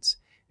hit points,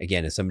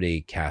 again, if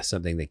somebody casts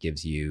something that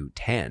gives you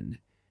 10,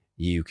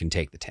 you can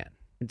take the 10.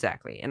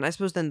 Exactly. And I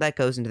suppose then that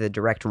goes into the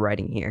direct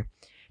writing here.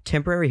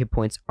 Temporary hit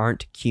points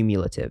aren't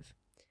cumulative.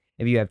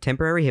 If you have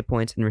temporary hit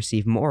points and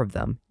receive more of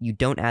them, you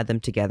don't add them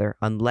together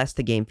unless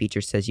the game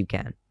feature says you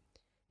can.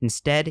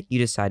 Instead, you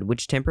decide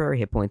which temporary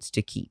hit points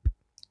to keep.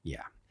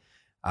 Yeah.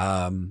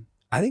 I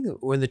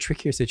think one of the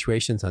trickier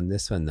situations on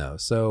this one, though,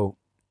 so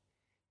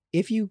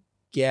if you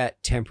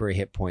get temporary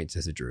hit points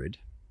as a druid.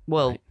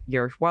 Well, right,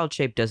 your wild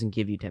shape doesn't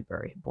give you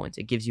temporary hit points.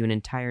 It gives you an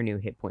entire new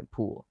hit point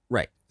pool.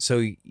 Right.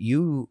 So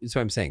that's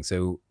what I'm saying.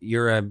 So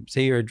you're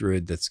a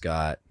druid that's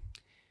got,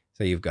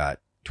 so you've got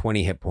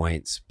 20 hit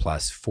points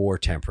plus 4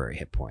 temporary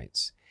hit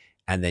points.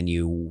 And then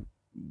you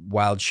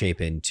wild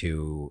shape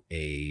into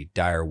a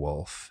dire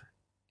wolf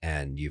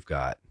and you've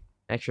got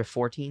extra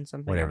 14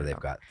 something. Whatever they've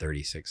got,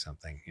 36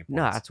 something. Hit points.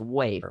 No, that's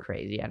way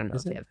crazy. I don't know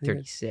if they have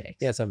 36.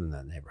 Yeah, something in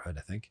that neighborhood,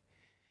 I think.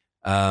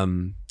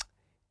 Should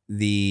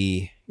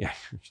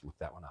look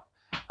that one up.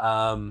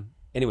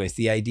 Anyways,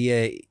 the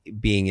idea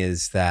being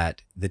is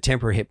that the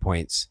temporary hit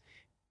points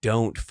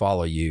don't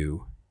follow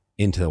you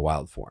into the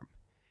wild form.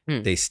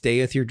 They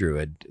stay with your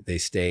druid. They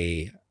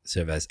stay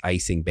sort of as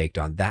icing baked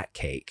on that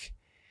cake.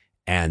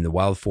 And the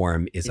wild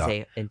form is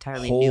a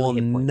entirely whole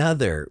new hit point.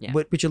 nother,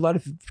 which a lot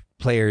of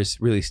players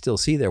really still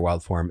see their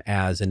wild form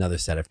as another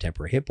set of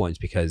temporary hit points,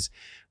 because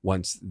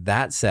once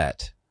that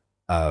set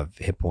of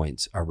hit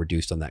points are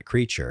reduced on that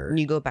creature, and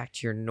you go back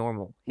to your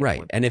normal hit right.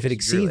 point, And if it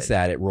exceeds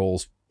that, it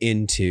rolls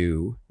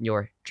into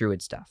your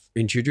druid stuff.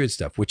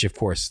 Which of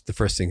course the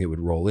first thing it would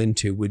roll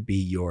into would be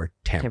your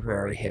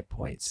temporary hit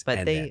points.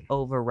 But they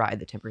override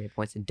the temporary hit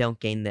points and don't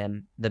gain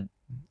them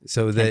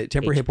so the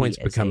temporary hit points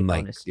become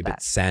like a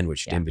bit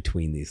sandwiched in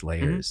between these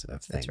layers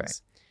of things. That's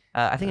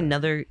right. I think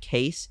another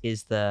case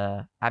is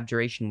the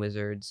Abjuration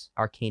Wizards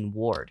Arcane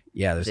Ward.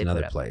 Yeah, there's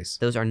another place.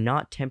 Those are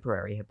not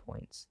temporary hit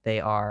points. They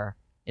are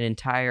an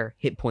entire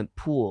hit point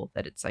pool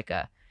that it's like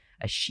a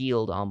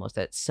shield almost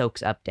that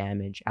soaks up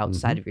damage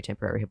outside of your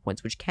temporary hit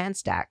points, which can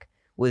stack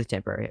with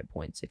temporary hit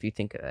points if you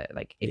think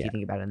you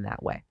think about it in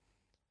that way.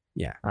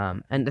 Yeah.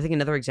 And I think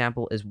another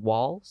example is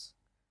walls.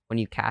 When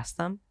you cast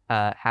them,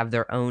 have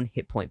their own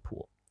hit point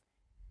pool.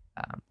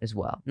 as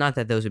well. Not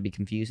that those would be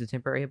confused with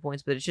temporary hit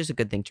points, but it's just a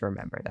good thing to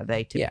remember that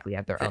they typically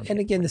have their own. And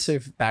again, this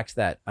sort of back to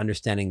that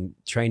understanding,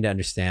 trying to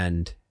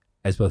understand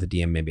as both a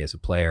DM, maybe as a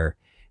player,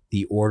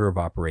 the order of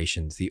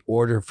operations, the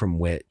order from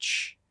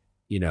which,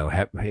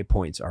 hit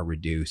points are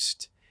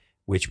reduced,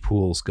 which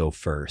pools go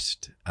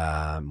first,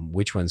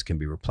 which ones can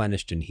be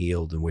replenished and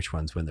healed, and which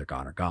ones, when they're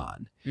gone, are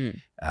gone.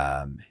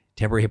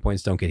 Temporary hit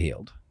points don't get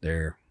healed.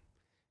 They're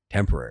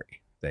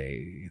temporary.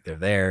 They're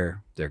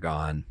there. They're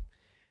gone.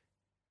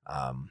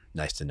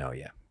 Nice to know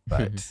you,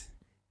 but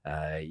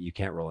you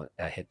can't roll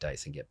a hit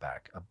dice and get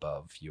back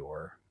above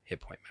your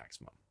hit point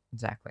maximum.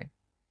 Exactly.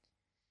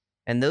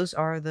 And those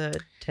are the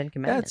 10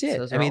 commandments.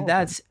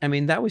 That's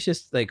it. That was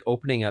just like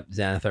opening up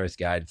Xanathar's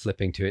Guide,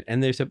 flipping to it,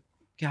 and there's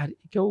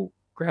go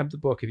grab the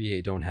book if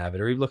you don't have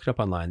it, or you look it up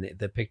online.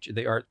 The picture,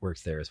 the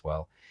artwork's there as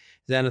well.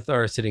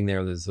 Xanathar is sitting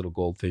there with his little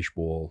goldfish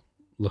bowl,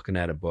 looking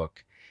at a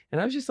book,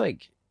 and I was just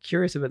like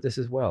curious about this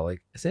as well.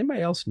 Like, has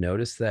anybody else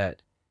noticed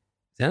that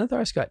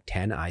Xanathar's got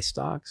 10 eye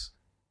stalks?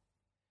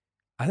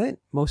 I think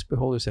most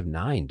beholders have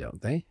 9,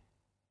 don't they?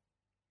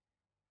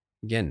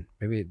 Again,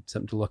 maybe it's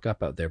something to look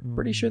up out there.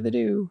 Pretty sure they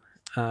do.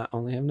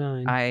 Only have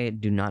 9. I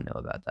do not know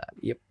about that.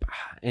 Yep.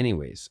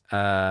 Anyways,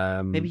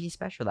 maybe he's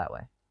special that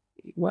way.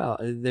 Well,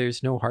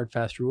 there's no hard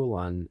fast rule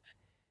on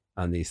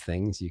these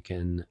things. You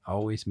can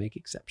always make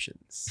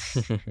exceptions.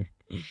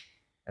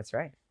 That's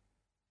right.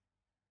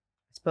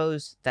 I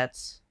suppose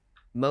that's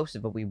most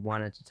of what we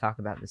wanted to talk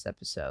about this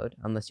episode,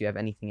 unless you have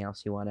anything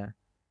else you want to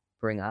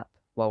bring up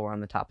while we're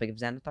on the topic of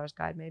Xanathar's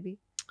Guide, maybe.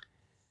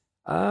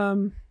 I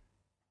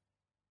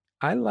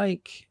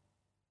like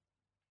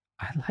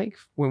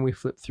when we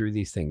flip through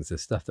these things, the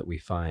stuff that we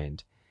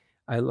find.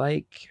 I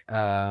liked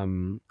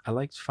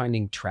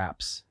finding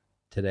traps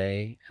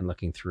today and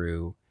looking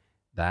through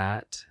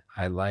that.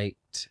 I like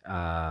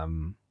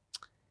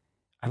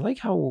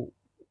how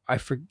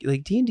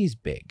like D&D's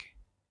big.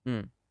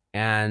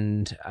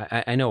 And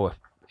I know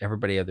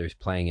everybody out there who's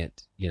playing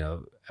it,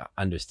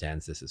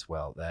 understands this as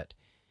well, that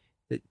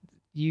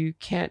you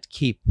can't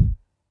keep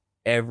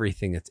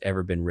everything that's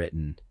ever been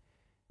written,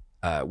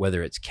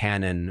 whether it's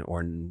canon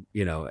or,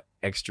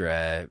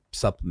 extra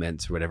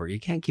supplements or whatever. You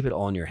can't keep it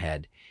all in your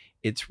head.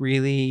 It's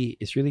really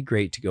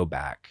great to go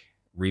back,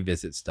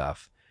 revisit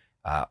stuff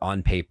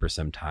on paper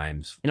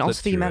sometimes. And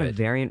also the amount of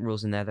variant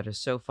rules in there that are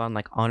so fun,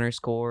 like honor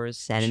scores,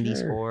 sanity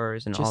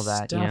scores, and just all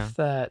that. Stuff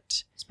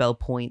that spell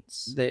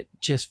points that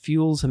just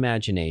fuels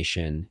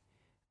imagination.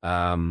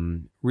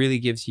 Really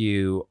gives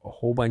you a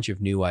whole bunch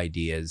of new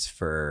ideas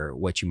for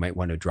what you might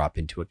want to drop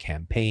into a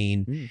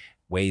campaign,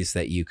 ways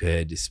that you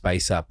could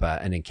spice up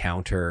an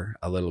encounter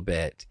a little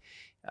bit.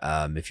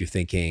 If you're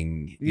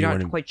thinking you're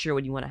not quite sure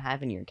what you want to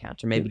have in your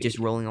encounter, maybe just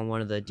rolling on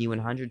one of the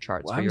D100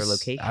 charts for your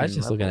location. I was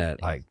just looking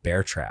at like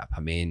bear trap.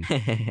 I mean,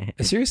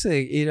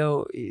 seriously,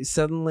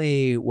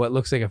 suddenly what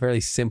looks like a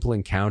fairly simple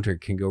encounter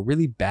can go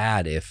really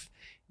bad if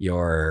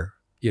your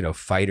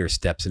fighter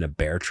steps in a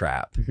bear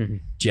trap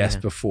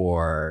just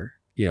before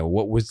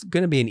what was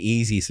going to be an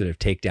easy sort of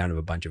takedown of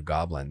a bunch of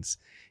goblins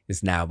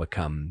has now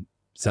become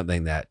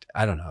something that,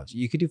 I don't know,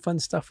 you could do fun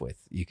stuff with.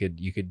 You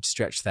could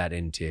stretch that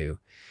into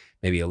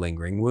maybe a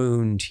lingering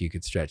wound. You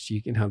could stretch,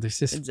 there's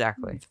just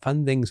exactly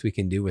fun things we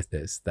can do with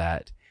this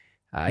that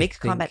makes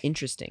combat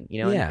interesting,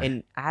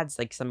 and adds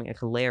like something,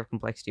 like a layer of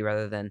complexity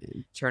rather than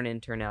turn in,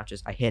 turn out,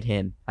 just I hit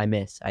him, I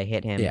miss, I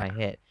hit him, I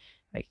hit.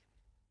 Like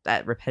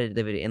that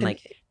repetitivity and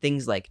like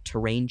things like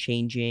terrain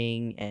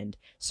changing and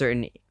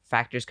certain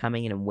factors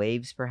coming in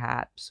waves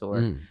perhaps,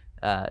 or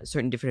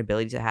certain different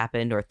abilities that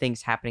happened, or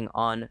things happening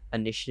on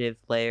initiative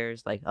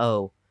layers, like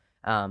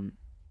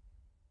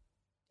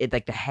it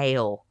like the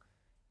hail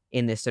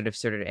in this sort of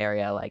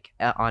area, like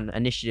on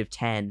initiative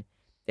 10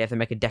 they have to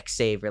make a dex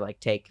save or like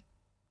take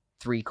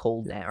 3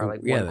 cold or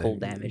like 1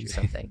 cold damage or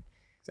something.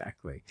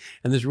 Exactly.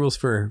 And there's rules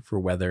for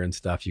weather and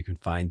stuff. You can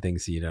find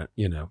things so you don't,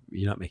 you're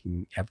not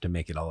have to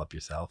make it all up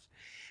yourself.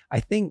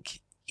 I think,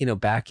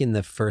 back in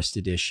the first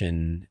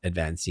edition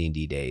Advanced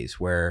D&D days,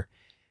 where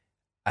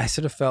I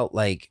sort of felt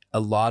like a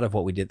lot of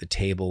what we did at the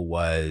table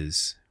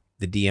was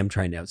the DM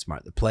trying to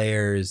outsmart the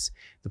players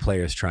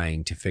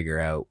trying to figure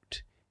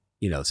out,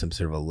 some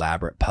sort of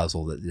elaborate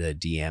puzzle that the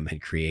DM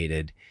had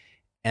created.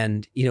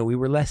 And, we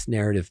were less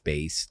narrative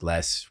based,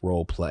 less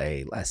role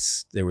play,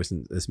 there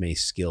wasn't as many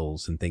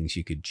skills and things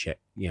you could check,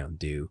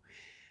 do.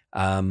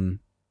 I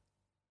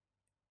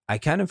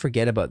kind of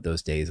forget about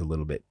those days a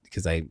little bit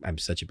because I'm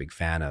such a big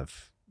fan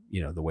of,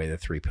 the way the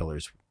 3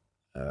 pillars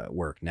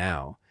work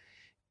now.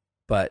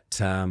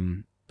 But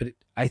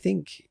I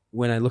think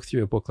when I look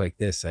through a book like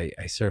this, I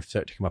sort of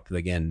start to come up with,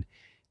 again,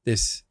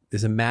 there's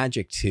a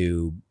magic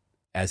to,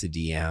 as a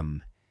DM,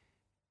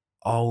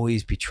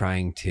 always be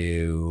trying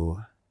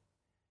to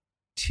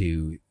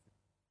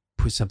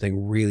put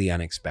something really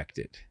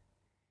unexpected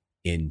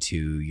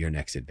into your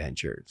next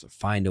adventure. So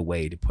find a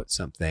way to put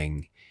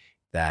something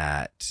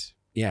that,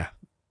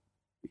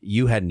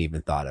 you hadn't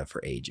even thought of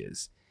for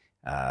ages.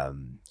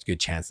 It's a good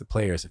chance the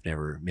players have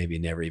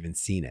never even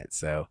seen it.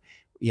 So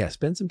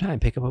spend some time,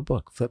 pick up a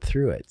book, flip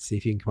through it, see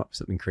if you can come up with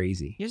something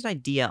crazy. Here's an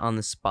idea on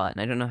the spot,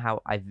 and I don't know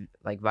how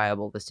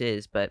viable this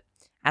is, but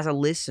as a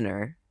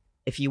listener,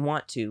 if you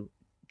want to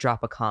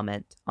drop a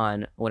comment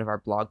on one of our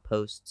blog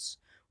posts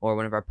or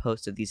one of our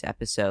posts of these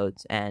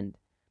episodes and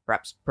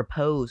perhaps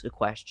propose a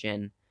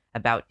question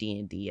about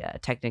D&D, a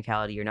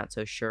technicality you're not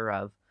so sure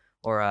of,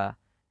 or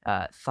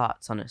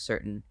thoughts on a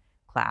certain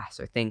class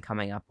or thing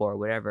coming up or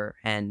whatever,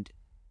 and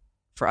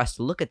for us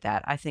to look at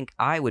that, I think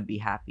I would be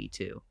happy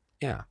to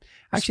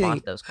actually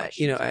to those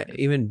questions.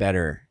 Even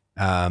better,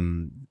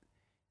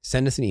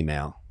 send us an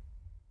email,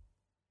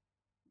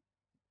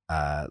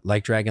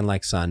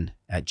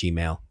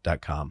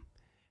 likedragonlikesun@gmail.com,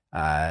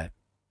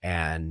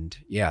 and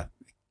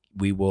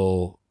we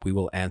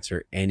will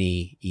answer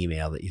any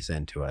email that you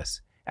send to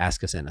us.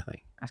 Ask us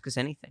anything.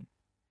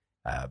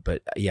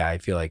 But I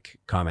feel like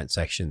comment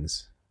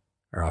sections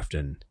are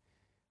often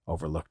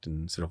overlooked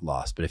and sort of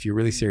lost. But if you're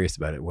really serious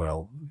about it,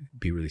 we'll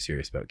be really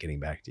serious about getting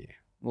back to you.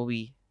 We'll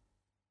be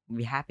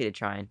happy to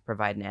try and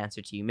provide an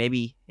answer to you,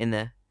 maybe in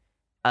the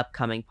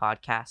upcoming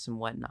podcasts and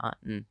whatnot,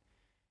 and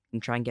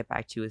try and get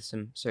back to you with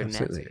some certain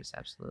answers.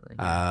 Absolutely.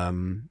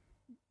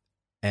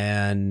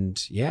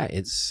 And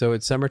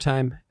it's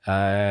summertime.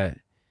 Not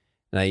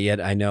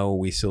yet. I know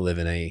we still live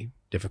in a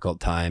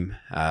difficult time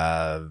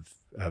of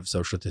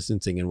social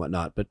distancing and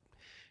whatnot, but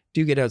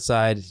do get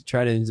outside,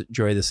 try to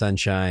enjoy the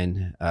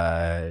sunshine,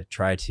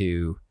 try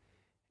to,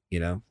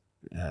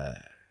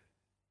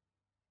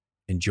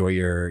 enjoy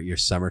your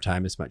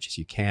summertime as much as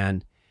you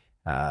can.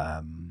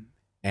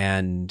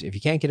 And if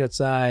you can't get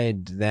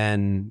outside,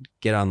 then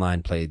get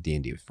online, play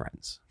D&D with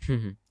friends.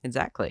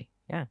 Exactly.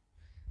 Yeah.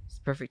 It's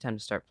the perfect time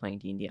to start playing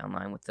D&D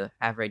online with the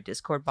Avray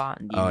Discord bot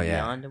and D&D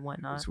Beyond and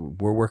whatnot. So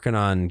we're working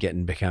on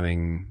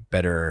becoming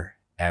better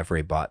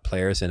Avray bot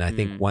players. And I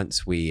think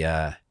once we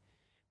get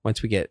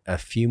a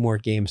few more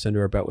games under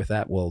our belt with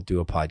that, we'll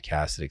do a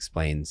podcast that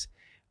explains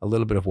a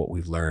little bit of what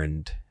we've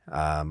learned.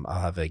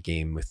 I'll have a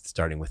game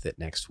starting with it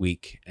next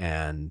week,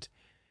 and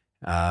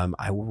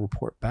I will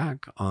report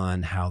back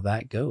on how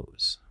that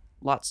goes.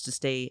 Lots to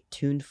stay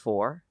tuned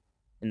for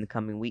in the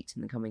coming weeks,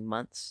 in the coming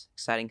months.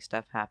 Exciting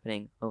stuff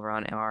happening over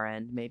on our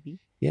end, maybe.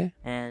 Yeah.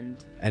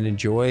 And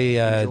enjoy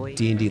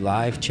D&D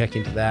Live. Check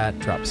into that.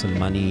 Drop some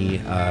money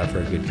for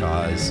a good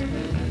cause.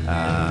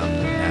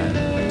 And